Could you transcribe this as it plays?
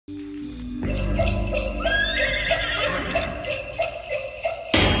Just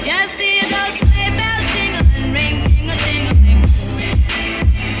hear those sleigh bells jingling, ring, ting-a-ting-a-ling.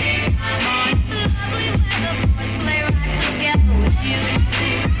 I'm on to lovely weather for a sleigh ride together with you.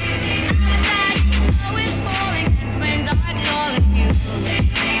 Outside the snow is falling and friends are calling you.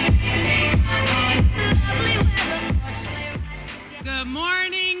 I'm on to lovely weather for a sleigh ride together. Good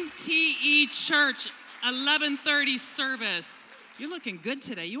morning, TE Church, 11:30 service. You're looking good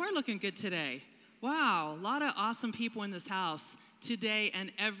today. You are looking good today. Wow, a lot of awesome people in this house today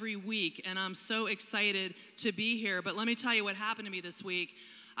and every week, and I'm so excited to be here. But let me tell you what happened to me this week.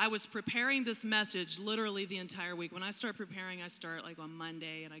 I was preparing this message literally the entire week. When I start preparing, I start like on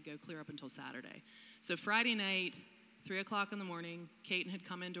Monday, and I go clear up until Saturday. So Friday night, 3 o'clock in the morning, Kaiten had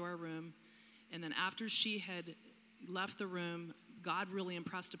come into our room, and then after she had left the room, God really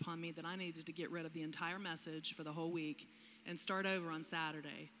impressed upon me that I needed to get rid of the entire message for the whole week and start over on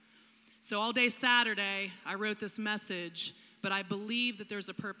Saturday. So all day Saturday, I wrote this message, but I believe that there's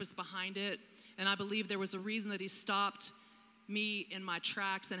a purpose behind it, and I believe there was a reason that he stopped me in my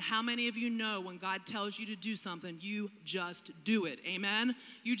tracks. And how many of you know when God tells you to do something, you just do it? Amen?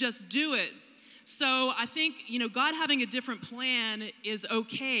 You just do it. So I think, God having a different plan is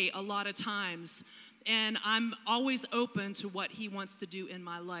okay a lot of times. And I'm always open to what he wants to do in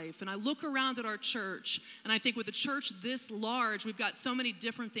my life. And I look around at our church, and I think with a church this large, we've got so many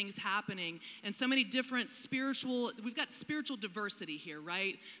different things happening and so many different we've got spiritual diversity here,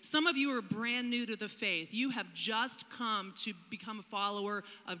 right? Some of you are brand new to the faith. You have just come to become a follower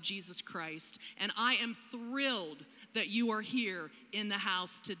of Jesus Christ. And I am thrilled that you are here in the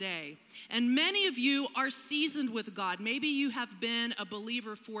house today. And many of you are seasoned with God. Maybe you have been a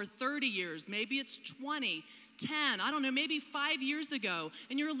believer for 30 years. Maybe it's 20, 10, I don't know, maybe 5 years ago.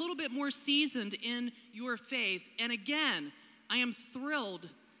 And you're a little bit more seasoned in your faith. And again, I am thrilled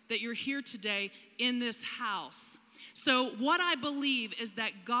that you're here today in this house. So what I believe is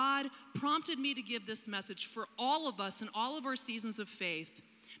that God prompted me to give this message for all of us in all of our seasons of faith.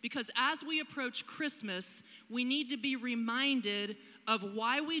 Because as we approach Christmas, we need to be reminded of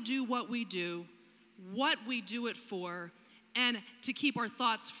why we do what we do, what we do it for, and to keep our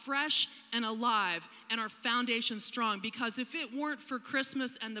thoughts fresh and alive and our foundation strong. Because if it weren't for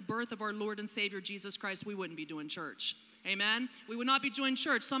Christmas and the birth of our Lord and Savior Jesus Christ, we wouldn't be doing church. Amen? We would not be doing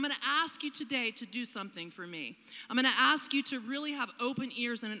church. So I'm going to ask you today to do something for me. I'm going to ask you to really have open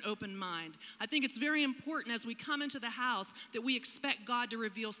ears and an open mind. I think it's very important as we come into the house that we expect God to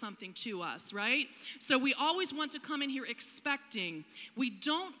reveal something to us, right? So we always want to come in here expecting. We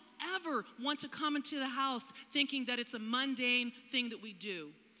don't ever want to come into the house thinking that it's a mundane thing that we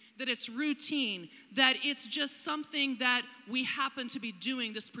do, that it's routine, that it's just something that we happen to be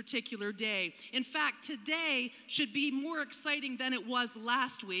doing this particular day. In fact, today should be more exciting than it was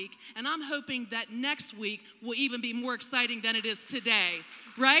last week, and I'm hoping that next week will even be more exciting than it is today,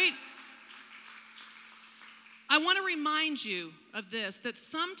 right? I want to remind you of this, that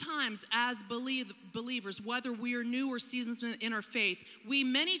sometimes as believers, whether we are new or seasoned in our faith, we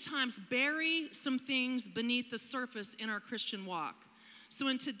many times bury some things beneath the surface in our Christian walk. So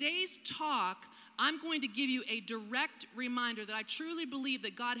in today's talk, I'm going to give you a direct reminder that I truly believe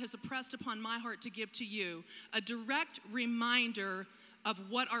that God has impressed upon my heart to give to you, a direct reminder of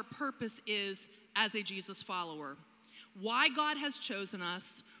what our purpose is as a Jesus follower, why God has chosen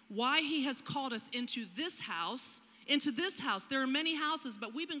us, why he has called us into this house. There are many houses,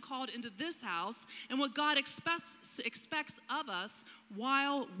 but we've been called into this house, and what God expects of us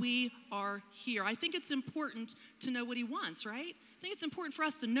while we are here. I think it's important to know what he wants, right? I think it's important for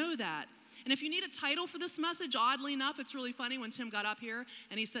us to know that. And if you need a title for this message, oddly enough, it's really funny when Tim got up here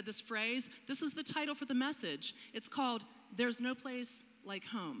and he said this phrase. This is the title for the message. It's called, "There's No Place Like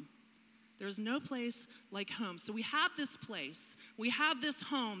Home." There's no place like home. So we have this place. We have this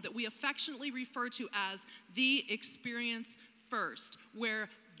home that we affectionately refer to as the experience first, where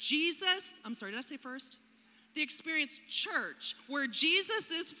Jesus, did I say first? The experience church, where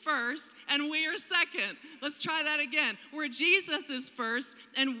Jesus is first and we are second. Let's try that again. Where Jesus is first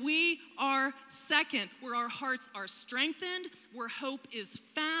and we are second. Where our hearts are strengthened, where hope is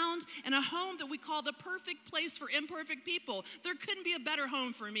found, and a home that we call the perfect place for imperfect people. There couldn't be a better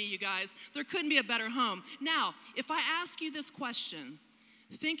home for me, you guys. There couldn't be a better home. Now, if I ask you this question,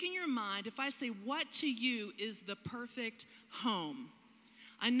 think in your mind, if I say, what to you is the perfect home?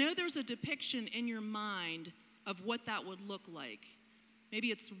 I know there's a depiction in your mind of what that would look like.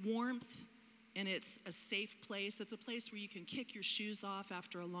 Maybe it's warmth and it's a safe place. It's a place where you can kick your shoes off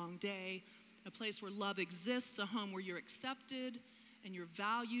after a long day, a place where love exists, a home where you're accepted and you're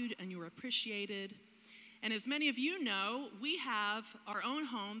valued and you're appreciated. And as many of you know, we have our own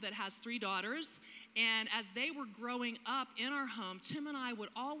home that has 3 daughters. And as they were growing up in our home, Tim and I would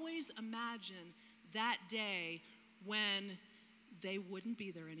always imagine that day when they wouldn't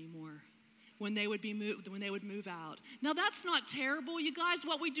be there anymore, when they would move out. Now that's not terrible, you guys.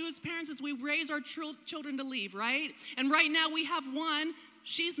 What we do as parents is we raise our children to leave, right? And right now we have one.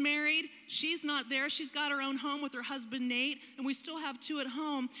 She's married. She's not there. She's got her own home with her husband, Nate, and we still have 2 at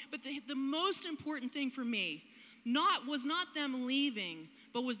home. But the most important thing for me was not them leaving,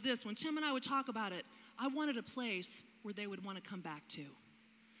 but was this. When Tim and I would talk about it, I wanted a place where they would want to come back to.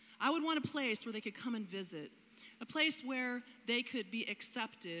 I would want a place where they could come and visit, a place where they could be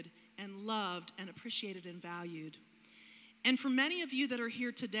accepted and loved and appreciated and valued. And for many of you that are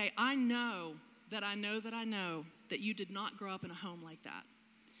here today, I know that you did not grow up in a home like that.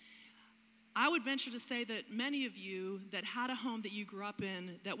 I would venture to say that many of you that had a home that you grew up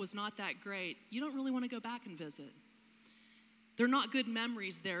in that was not that great, you don't really want to go back and visit. They're not good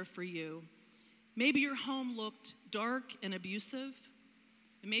memories there for you. Maybe your home looked dark and abusive.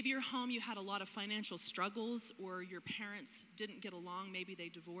 And maybe your home, you had a lot of financial struggles, or your parents didn't get along. Maybe they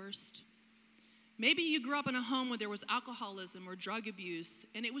divorced. Maybe you grew up in a home where there was alcoholism or drug abuse,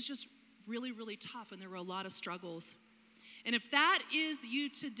 and it was just really, really tough, and there were a lot of struggles. And if that is you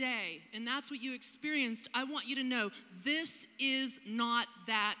today, and that's what you experienced, I want you to know this is not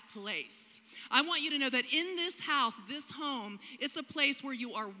that place. I want you to know that in this house, this home, it's a place where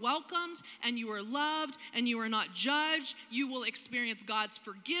you are welcomed and you are loved and you are not judged. You will experience God's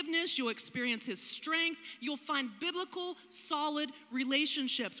forgiveness. You'll experience His strength. You'll find biblical, solid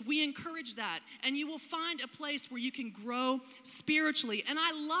relationships. We encourage that. And you will find a place where you can grow spiritually. And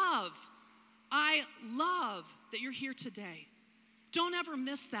I love that you're here today. Don't ever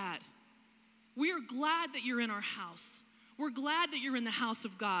miss that. We are glad that you're in our house. We're glad that you're in the house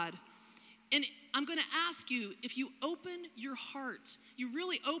of God. And I'm going to ask you, if you open your heart, you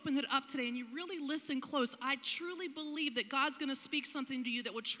really open it up today and you really listen close, I truly believe that God's going to speak something to you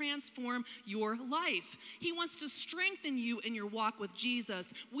that will transform your life. He wants to strengthen you in your walk with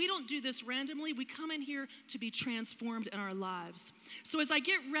Jesus. We don't do this randomly. We come in here to be transformed in our lives. So as I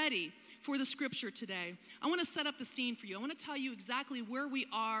get ready for the scripture today, I want to set up the scene for you. I want to tell you exactly where we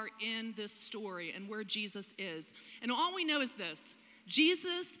are in this story and where Jesus is. And all we know is this: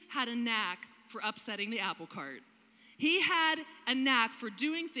 Jesus had a knack for upsetting the apple cart. He had a knack for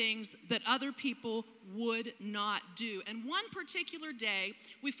doing things that other people would not do. And one particular day,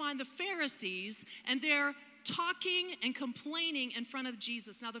 we find the Pharisees, and they're talking and complaining in front of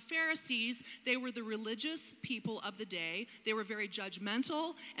Jesus. Now, the Pharisees, they were the religious people of the day. They were very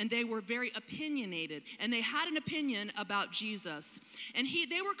judgmental, and they were very opinionated. And they had an opinion about Jesus. And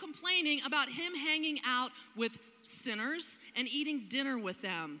they were complaining about him hanging out with sinners and eating dinner with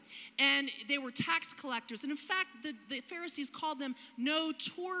them. And they were tax collectors. And in fact, the Pharisees called them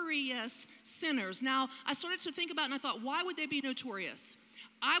notorious sinners. Now, I started to think about it, and I thought, why would they be notorious?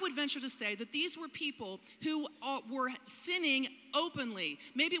 I would venture to say that these were people who were sinning openly.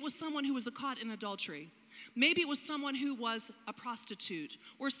 Maybe it was someone who was caught in adultery. Maybe it was someone who was a prostitute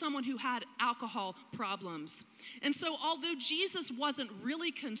or someone who had alcohol problems. And so although Jesus wasn't really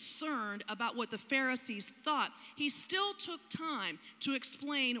concerned about what the Pharisees thought, he still took time to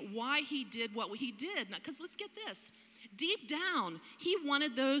explain why he did what he did. Because let's get this. Deep down, he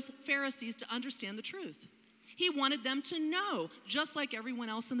wanted those Pharisees to understand the truth. He wanted them to know, just like everyone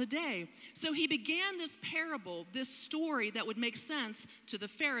else in the day. So he began this parable, this story that would make sense to the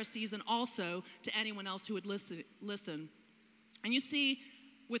Pharisees and also to anyone else who would listen. And you see,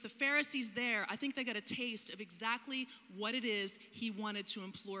 with the Pharisees there, I think they got a taste of exactly what it is he wanted to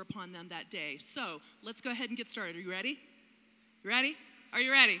implore upon them that day. So let's go ahead and get started. Are you ready? You ready? Are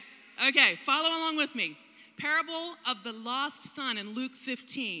you ready? Okay, follow along with me. Parable of the lost son in Luke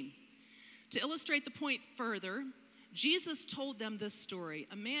 15. To illustrate the point further, Jesus told them this story.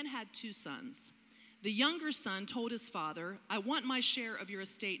 A man had 2 sons. The younger son told his father, "I want my share of your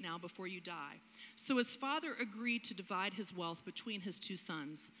estate now before you die." So his father agreed to divide his wealth between his 2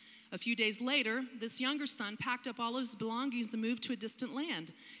 sons. A few days later, this younger son packed up all of his belongings and moved to a distant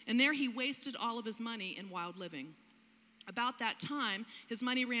land. And there he wasted all of his money in wild living. About that time, his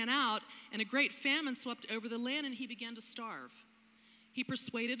money ran out, and a great famine swept over the land, and he began to starve. He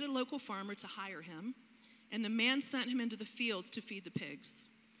persuaded a local farmer to hire him, and the man sent him into the fields to feed the pigs.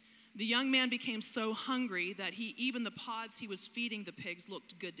 The young man became so hungry that even the pods he was feeding the pigs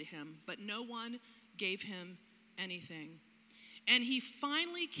looked good to him, but no one gave him anything. And he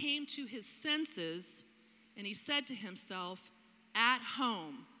finally came to his senses, and he said to himself, "At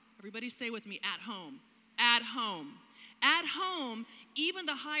home." Everybody say with me, at home. At home. At home Even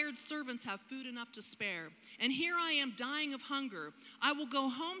the hired servants have food enough to spare. And here I am dying of hunger. I will go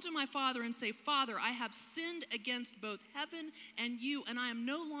home to my father and say, Father, I have sinned against both heaven and you, and I am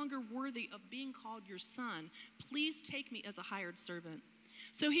no longer worthy of being called your son. Please take me as a hired servant.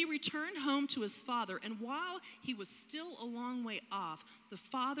 So he returned home to his father, and while he was still a long way off, the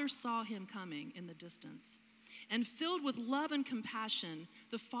father saw him coming in the distance. And filled with love and compassion,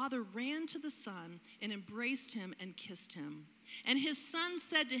 the father ran to the son and embraced him and kissed him. And his son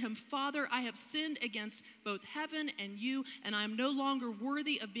said to him, Father, I have sinned against both heaven and you, and I am no longer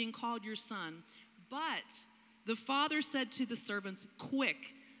worthy of being called your son. But the father said to the servants,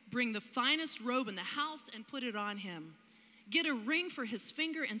 Quick, bring the finest robe in the house and put it on him. Get a ring for his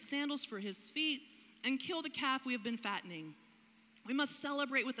finger and sandals for his feet, and kill the calf we have been fattening. We must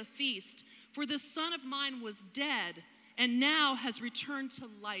celebrate with a feast, for this son of mine was dead and now has returned to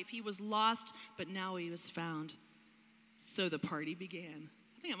life. He was lost, but now he was found. So the party began.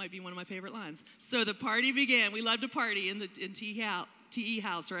 I think that might be one of my favorite lines. So the party began. We love to party in TE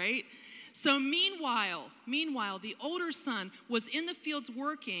house, right? So meanwhile, the older son was in the fields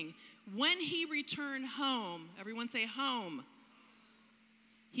working. When he returned home, everyone say home,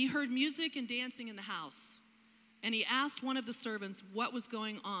 he heard music and dancing in the house. And he asked one of the servants what was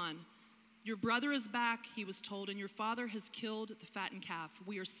going on. Your brother is back, he was told, and your father has killed the fattened calf.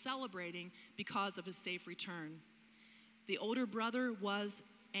 We are celebrating because of his safe return. The older brother was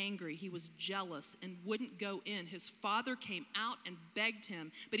angry. He was jealous and wouldn't go in. His father came out and begged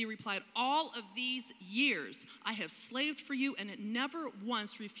him, but he replied, All of these years I have slaved for you, and it never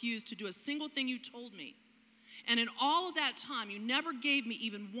once refused to do a single thing you told me. And in all of that time, you never gave me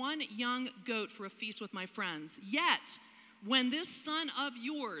even one young goat for a feast with my friends. Yet, when this son of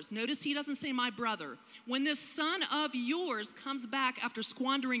yours, notice he doesn't say my brother, when this son of yours comes back after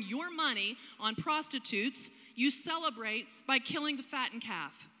squandering your money on prostitutes, you celebrate by killing the fattened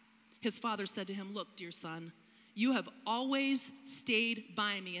calf. His father said to him, Look, dear son, you have always stayed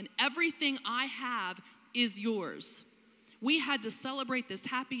by me, and everything I have is yours. We had to celebrate this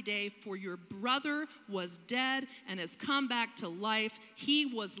happy day, for your brother was dead and has come back to life. He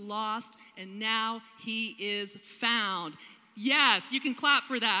was lost, and now he is found. Yes, you can clap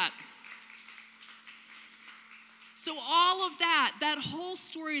for that. So all of that whole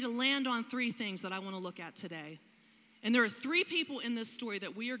story to land on three things that I want to look at today. And there are three people in this story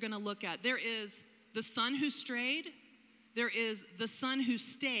that we are going to look at. There is the son who strayed, there is the son who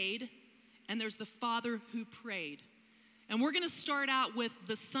stayed, and there's the father who prayed. And we're going to start out with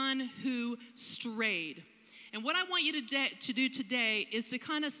the son who strayed. And what I want you to do today is to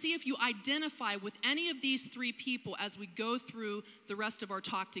kind of see if you identify with any of these three people as we go through the rest of our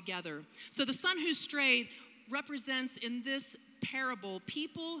talk together. So the son who strayed represents in this parable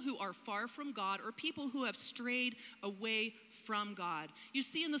people who are far from God or people who have strayed away from God. You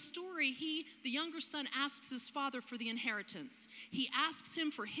see, in the story, the younger son asks his father for the inheritance. He asks him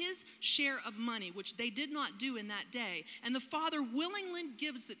for his share of money, which they did not do in that day. And the father willingly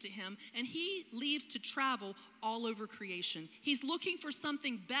gives it to him, and he leaves to travel all over creation. He's looking for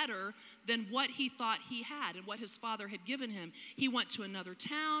something better than what he thought he had and what his father had given him. He went to another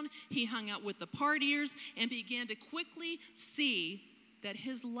town, he hung out with the partiers, and began to quickly see that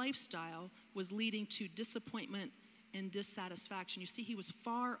his lifestyle was leading to disappointment and dissatisfaction. You see, he was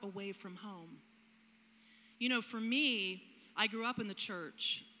far away from home. You know, for me, I grew up in the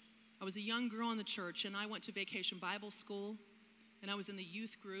church. I was a young girl in the church, and I went to Vacation Bible School, and I was in the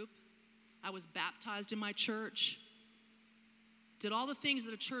youth group. I was baptized in my church, did all the things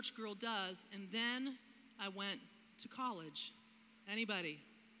that a church girl does, and then I went to college. Anybody?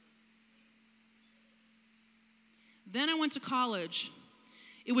 Then I went to college.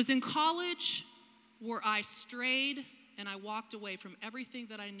 It was in college where I strayed and I walked away from everything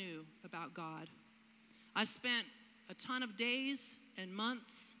that I knew about God. I spent a ton of days and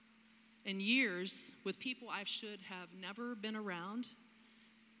months and years with people I should have never been around.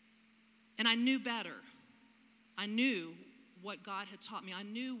 And I knew better. I knew what God had taught me. I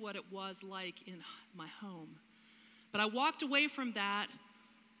knew what it was like in my home. But I walked away from that,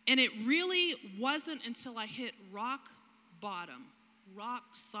 and it really wasn't until I hit rock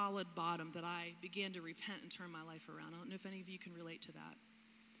solid bottom, that I began to repent and turn my life around. I don't know if any of you can relate to that.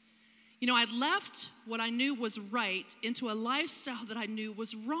 You know, I'd left what I knew was right into a lifestyle that I knew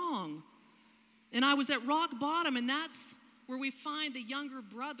was wrong. And I was at rock bottom, and that's where we find the younger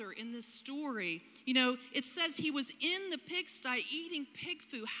brother in this story. You know, it says he was in the pigsty eating pig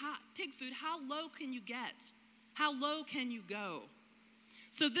food. How low can you get? How low can you go?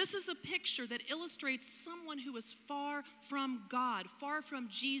 So this is a picture that illustrates someone who is far from God, far from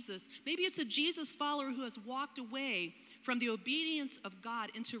Jesus. Maybe it's a Jesus follower who has walked away from the obedience of God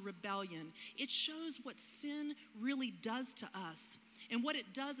into rebellion. It shows what sin really does to us and what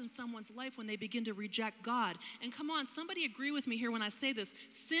it does in someone's life when they begin to reject God. And come on, somebody agree with me here when I say this.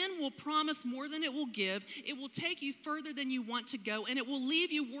 Sin will promise more than it will give. It will take you further than you want to go, and it will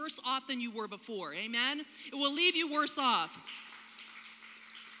leave you worse off than you were before. Amen? It will leave you worse off.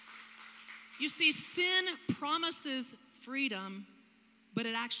 You see, sin promises freedom, but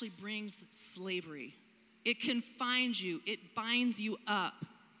it actually brings slavery. It confines you. It binds you up.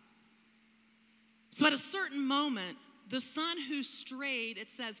 So at a certain moment, the son who strayed, it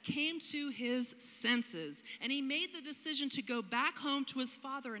says, came to his senses, and he made the decision to go back home to his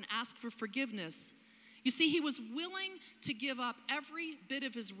father and ask for forgiveness. You see, he was willing to give up every bit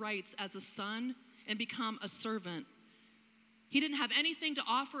of his rights as a son and become a servant. He didn't have anything to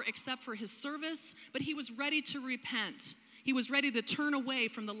offer except for his service, but he was ready to repent. He was ready to turn away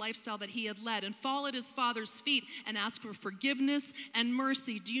from the lifestyle that he had led and fall at his father's feet and ask for forgiveness and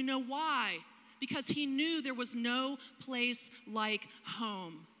mercy. Do you know why? Because he knew there was no place like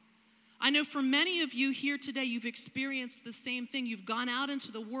home. I know for many of you here today, you've experienced the same thing. You've gone out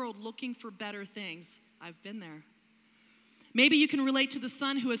into the world looking for better things. I've been there. Maybe you can relate to the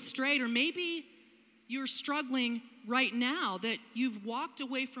son who has strayed, or maybe you're struggling right now that you've walked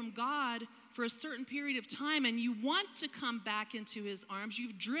away from God for a certain period of time and you want to come back into his arms.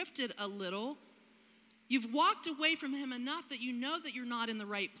 You've drifted a little. You've walked away from him enough that you know that you're not in the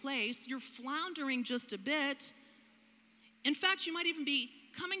right place. You're floundering just a bit. In fact, you might even be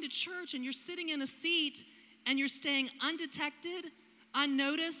coming to church and you're sitting in a seat and you're staying undetected,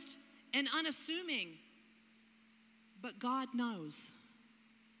 unnoticed, and unassuming. But God knows.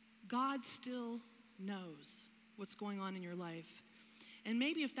 God still knows what's going on in your life. And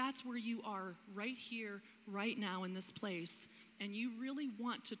maybe if that's where you are right here, right now in this place, and you really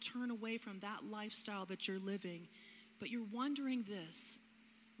want to turn away from that lifestyle that you're living, but you're wondering this,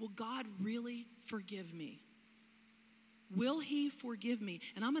 will God really forgive me? Will he forgive me?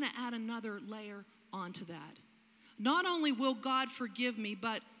 And I'm going to add another layer onto that. Not only will God forgive me,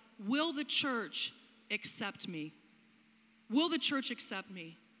 but will the church accept me? Will the church accept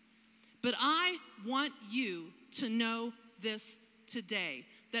me? But I want you to know this today,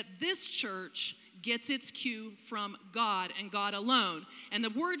 that this church gets its cue from God and God alone. And the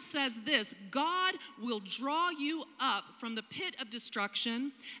word says this: God will draw you up from the pit of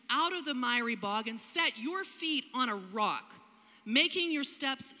destruction, out of the miry bog, and set your feet on a rock, making your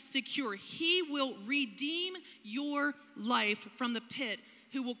steps secure. He will redeem your life from the pit,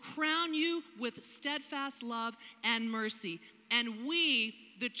 who will crown you with steadfast love and mercy. And we,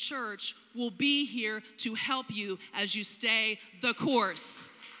 the church, will be here to help you as you stay the course.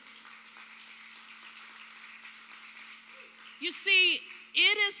 You see,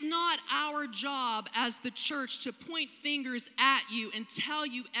 it is not our job as the church to point fingers at you and tell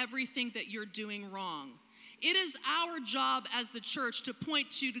you everything that you're doing wrong. It is our job as the church to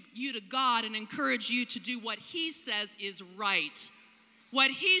point you to God and encourage you to do what he says is right. What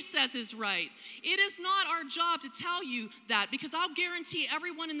he says is right. It is not our job to tell you that, because I'll guarantee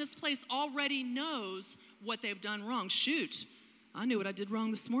everyone in this place already knows what they've done wrong. Shoot, I knew what I did wrong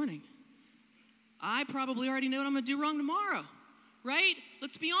this morning. I probably already know what I'm going to do wrong tomorrow, right?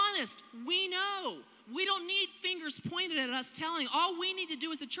 Let's be honest. We know. We don't need fingers pointed at us telling. All we need to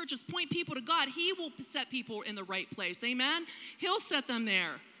do as a church is point people to God. He will set people in the right place. Amen? He'll set them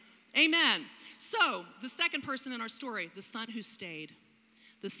there. Amen. So, the second person in our story, the son who stayed.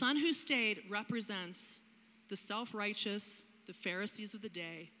 The son who stayed represents the self-righteous, the Pharisees of the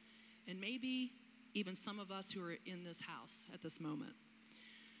day, and maybe even some of us who are in this house at this moment.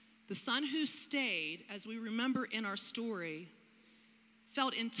 The son who stayed, as we remember in our story,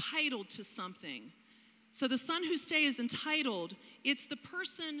 felt entitled to something. So the son who stayed is entitled. It's the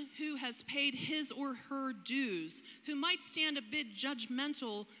person who has paid his or her dues, who might stand a bit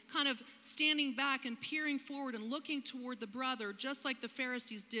judgmental, kind of standing back and peering forward and looking toward the brother, just like the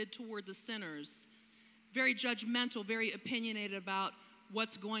Pharisees did toward the sinners. Very judgmental, very opinionated about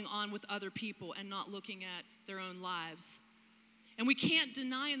what's going on with other people and not looking at their own lives. And we can't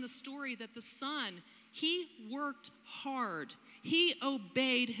deny in the story that the son, he worked hard. He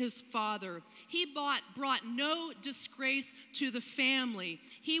obeyed his father. He brought no disgrace to the family.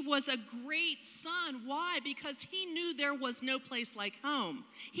 He was a great son. Why? Because he knew there was no place like home.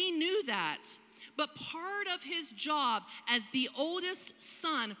 He knew that. But part of his job as the oldest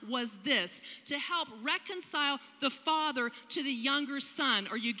son was this, to help reconcile the father to the younger son.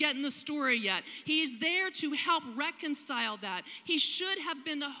 Are you getting the story yet? He's there to help reconcile that. He should have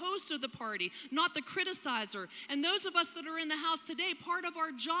been the host of the party, not the criticizer. And those of us that are in the house today, part of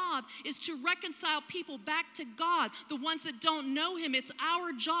our job is to reconcile people back to God, the ones that don't know him. It's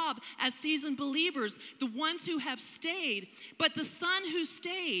our job as seasoned believers, the ones who have stayed. But the son who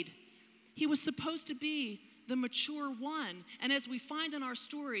stayed, he was supposed to be the mature one. And as we find in our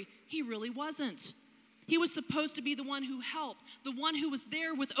story, he really wasn't. He was supposed to be the one who helped, the one who was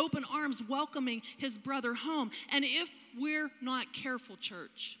there with open arms welcoming his brother home. And if we're not careful,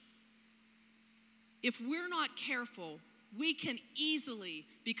 church, if we're not careful, we can easily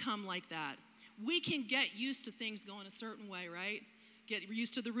become like that. We can get used to things going a certain way, right? Get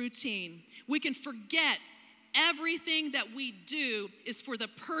used to the routine. We can forget everything that we do is for the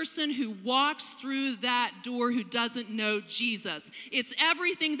person who walks through that door who doesn't know Jesus. It's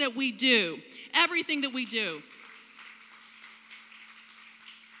everything that we do. Everything that we do.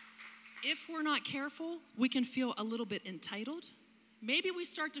 If we're not careful, we can feel a little bit entitled. Maybe we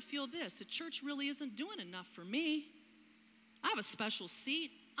start to feel this: the church really isn't doing enough for me. I have a special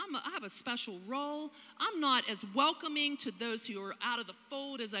seat. I have a special role. I'm not as welcoming to those who are out of the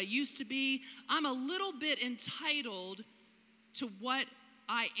fold as I used to be. I'm a little bit entitled to what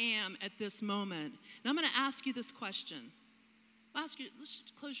I am at this moment. And I'm going to ask you this question. I'll ask you, let's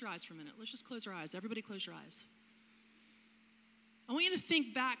just close your eyes for a minute. Let's just close our eyes. Everybody close your eyes. I want you to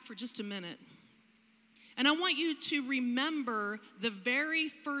think back for just a minute. And I want you to remember the very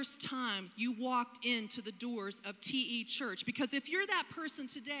first time you walked into the doors of TE Church. Because if you're that person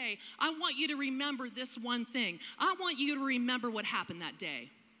today, I want you to remember this one thing. I want you to remember what happened that day.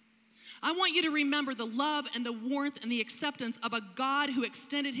 I want you to remember the love and the warmth and the acceptance of a God who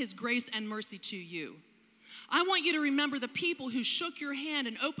extended his grace and mercy to you. I want you to remember the people who shook your hand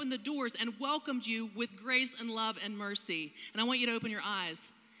and opened the doors and welcomed you with grace and love and mercy. And I want you to open your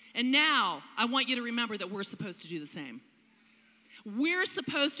eyes. And now, I want you to remember that we're supposed to do the same. We're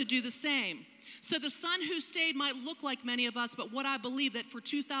supposed to do the same. So the son who stayed might look like many of us, but what I believe that for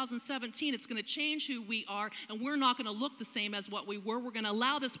 2017, it's going to change who we are, and we're not going to look the same as what we were. We're going to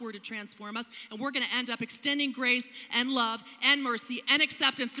allow this word to transform us, and we're going to end up extending grace and love and mercy and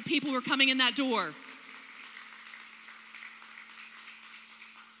acceptance to people who are coming in that door.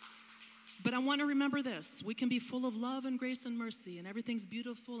 But I want to remember this. We can be full of love and grace and mercy, and everything's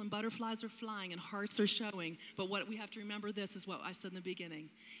beautiful, and butterflies are flying, and hearts are showing. But what we have to remember this is what I said in the beginning,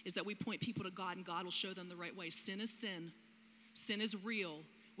 is that we point people to God, and God will show them the right way. Sin is sin. Sin is real.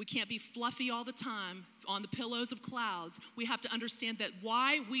 We can't be fluffy all the time on the pillows of clouds. We have to understand that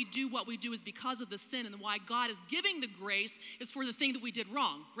why we do what we do is because of the sin, and why God is giving the grace is for the thing that we did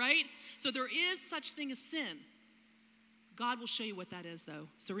wrong, right? So there is such thing as sin. God will show you what that is, though.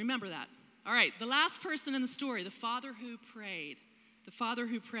 So remember that. All right, the last person in the story, the father who prayed. The father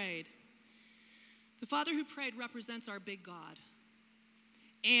who prayed. The father who prayed represents our big God.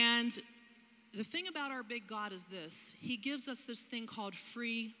 And the thing about our big God is this: he gives us this thing called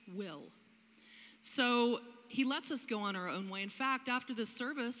free will. So he lets us go on our own way. In fact, after this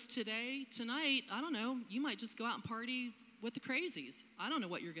service tonight, I don't know, you might just go out and party with the crazies. I don't know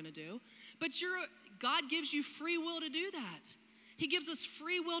what you're going to do. But God gives you free will to do that. He gives us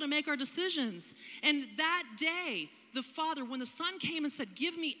free will to make our decisions. And that day, the father, when the son came and said,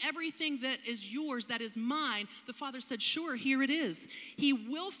 "Give me everything that is yours, that is mine," the father said, "Sure, here it is." He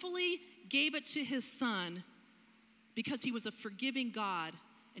willfully gave it to his son because he was a forgiving God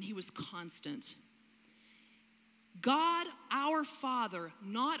and he was constant. God, our Father,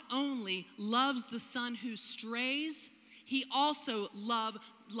 not only loves the son who strays, he also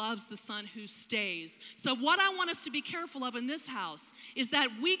loves the son who stays. So what I want us to be careful of in this house is that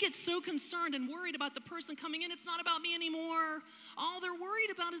we get so concerned and worried about the person coming in. It's not about me anymore. All they're worried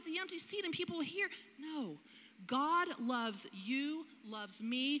about is the empty seat and people here. No. God loves you, loves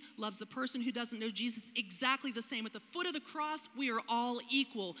me, loves the person who doesn't know Jesus exactly the same. At the foot of the cross, we are all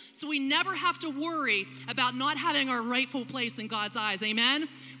equal. So we never have to worry about not having our rightful place in God's eyes. Amen?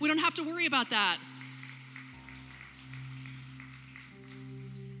 We don't have to worry about that.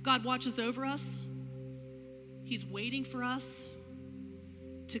 God watches over us. He's waiting for us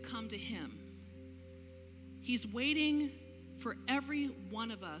to come to him. He's waiting for every one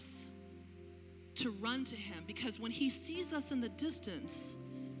of us to run to him, because when he sees us in the distance,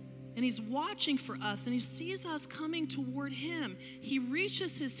 And he's watching for us, and he sees us coming toward him. He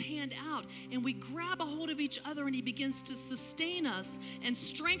reaches his hand out, and we grab a hold of each other, and he begins to sustain us and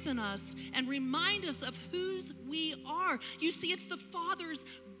strengthen us and remind us of whose we are. You see, it's the Father's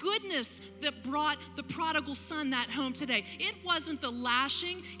goodness that brought the prodigal son that home today. It wasn't the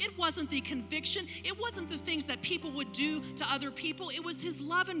lashing. It wasn't the conviction. It wasn't the things that people would do to other people. It was his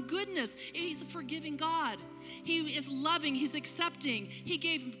love and goodness. He's a forgiving God. He is loving. He's accepting. He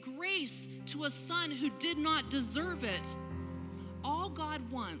gave grace to a son who did not deserve it. All God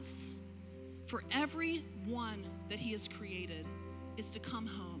wants for every one that he has created is to come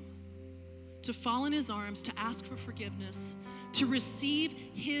home, to fall in his arms, to ask for forgiveness, to receive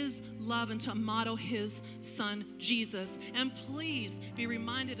his love, and to model his son, Jesus. And please be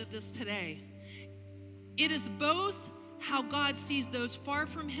reminded of this today. It is both how God sees those far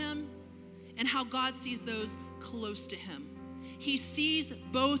from him and how God sees those close to him. He sees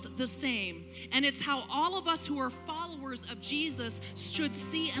both the same. And it's how all of us who are followers of Jesus should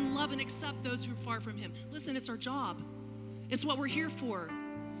see and love and accept those who are far from him. Listen, it's our job. It's what we're here for.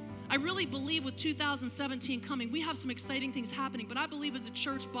 I really believe with 2017 coming, we have some exciting things happening, but I believe as a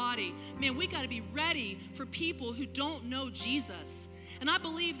church body, man, we got to be ready for people who don't know Jesus. And I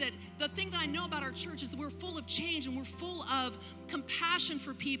believe that the thing that I know about our church is that we're full of change and we're full of compassion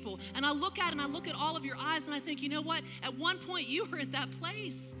for people. And I look at all of your eyes and I think, you know what? At one point you were at that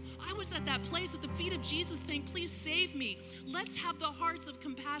place. I was at that place at the feet of Jesus saying, please save me. Let's have the hearts of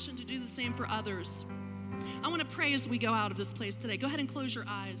compassion to do the same for others. I want to pray as we go out of this place today. Go ahead and close your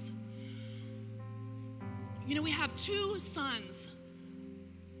eyes. You know, we have two sons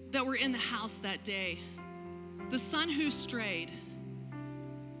that were in the house that day. The son who strayed.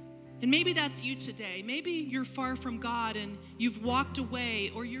 And maybe that's you today. Maybe you're far from God and you've walked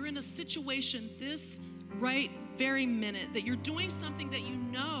away, or you're in a situation this very minute that you're doing something that you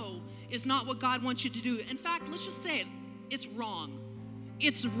know is not what God wants you to do. In fact, let's just say it. It's wrong.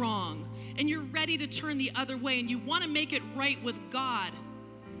 It's wrong. And you're ready to turn the other way and you want to make it right with God.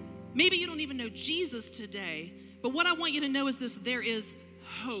 Maybe you don't even know Jesus today, but what I want you to know is this: there is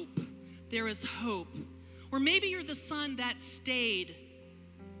hope. There is hope. Or maybe you're the son that stayed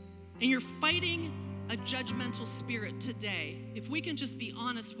and you're fighting a judgmental spirit today. If we can just be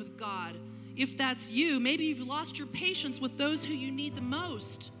honest with God, if that's you, maybe you've lost your patience with those who you need the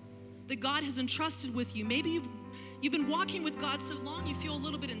most, that God has entrusted with you. Maybe you've been walking with God so long you feel a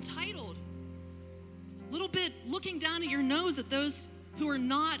little bit entitled, a little bit looking down at your nose at those who are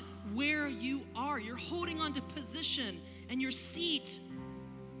not where you are. You're holding on to position and your seat.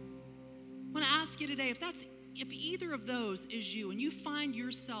 I want to ask you today, if either of those is you and you find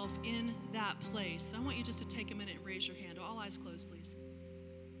yourself in that place, I want you just to take a minute and raise your hand. All eyes closed, please.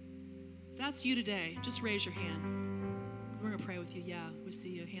 If that's you today, just raise your hand. We're going to pray with you. Yeah, we see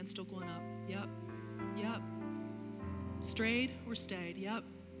you. Hand still going up. Yep. Strayed or stayed? Yep.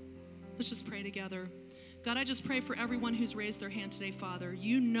 Let's just pray together. God, I just pray for everyone who's raised their hand today, Father.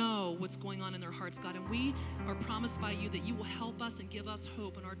 You know what's going on in their hearts, God, and we are promised by you that you will help us and give us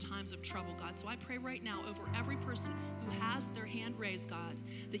hope in our times of trouble, God. So I pray right now over every person who has their hand raised, God,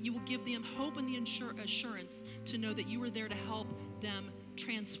 that you will give them hope and the assurance to know that you are there to help them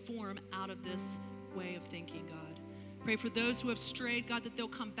transform out of this way of thinking, God. Pray for those who have strayed, God, that they'll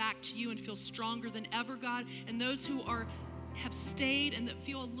come back to you and feel stronger than ever, God, and those who have stayed and that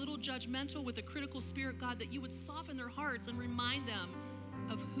feel a little judgmental with a critical spirit, God, that you would soften their hearts and remind them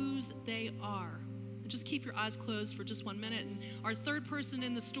of whose they are. And just keep your eyes closed for just 1 minute. And our third person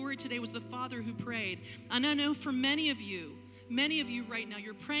in the story today was the father who prayed. And I know for many of you right now,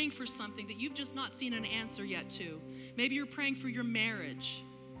 you're praying for something that you've just not seen an answer yet to. Maybe you're praying for your marriage.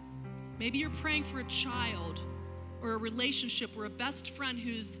 Maybe you're praying for a child or a relationship or a best friend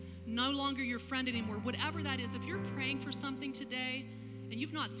who's no longer your friend anymore. Whatever that is, if you're praying for something today and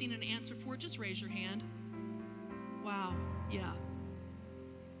you've not seen an answer for it, just raise your hand. Wow, yeah.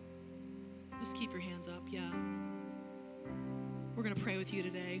 Just keep your hands up, yeah. We're going to pray with you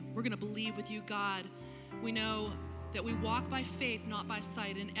today. We're going to believe with you, God. We know that we walk by faith, not by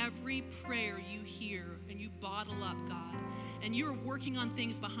sight. In every prayer you hear and you bottle up, God. And you are working on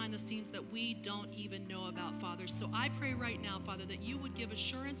things behind the scenes that we don't even know about, Father. So I pray right now, Father, that you would give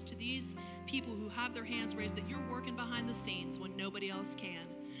assurance to these people who have their hands raised that you're working behind the scenes when nobody else can.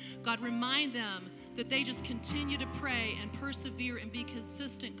 God, remind them that they just continue to pray and persevere and be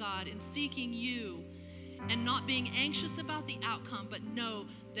consistent, God, in seeking you and not being anxious about the outcome, but know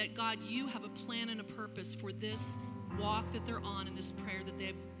that, God, you have a plan and a purpose for this walk that they're on and this prayer that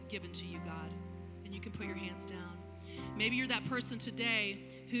they've given to you, God. And you can put your hands down. Maybe you're that person today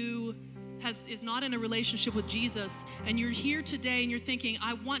who is not in a relationship with Jesus, and you're here today and you're thinking,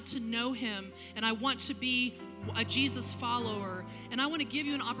 I want to know him and I want to be a Jesus follower, and I want to give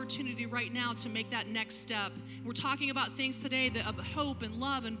you an opportunity right now to make that next step. We're talking about things today that of hope and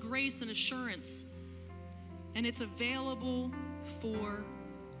love and grace and assurance, and it's available for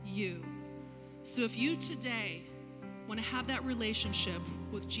you. So if you today want to have that relationship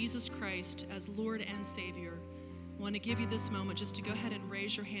with Jesus Christ as Lord and Savior, I want to give you this moment just to go ahead and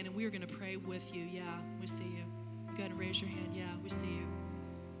raise your hand, and we are going to pray with you. Yeah, we see you. Go ahead and raise your hand. Yeah, we see you.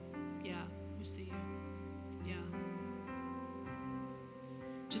 Yeah, we see you. Yeah.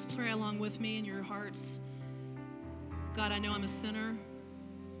 Just pray along with me in your hearts. God, I know I'm a sinner,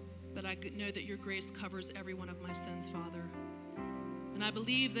 but I know that your grace covers every one of my sins, Father. And I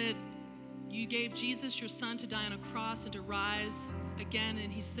believe that you gave Jesus, your son, to die on a cross and to rise again,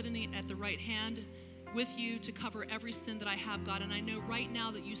 and he's sitting at the right hand with you to cover every sin that I have, God. And I know right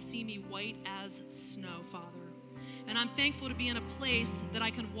now that you see me white as snow, Father. And I'm thankful to be in a place that I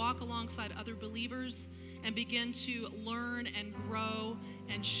can walk alongside other believers and begin to learn and grow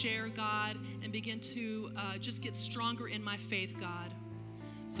and share, God, and begin to just get stronger in my faith, God.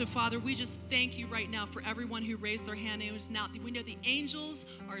 So, Father, we just thank you right now for everyone who raised their hand. Now, we know the angels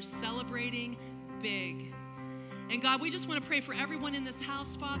are celebrating big. And God, we just want to pray for everyone in this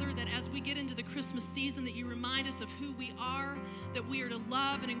house, Father, that as we get into the Christmas season, that you remind us of who we are, that we are to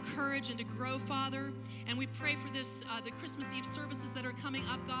love and encourage and to grow, Father. And we pray for this, the Christmas Eve services that are coming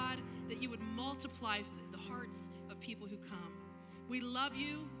up, God, that you would multiply the hearts of people who come. We love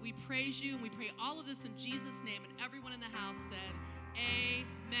you, we praise you, and we pray all of this in Jesus' name. And everyone in the house said,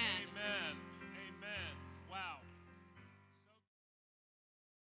 Amen. Amen.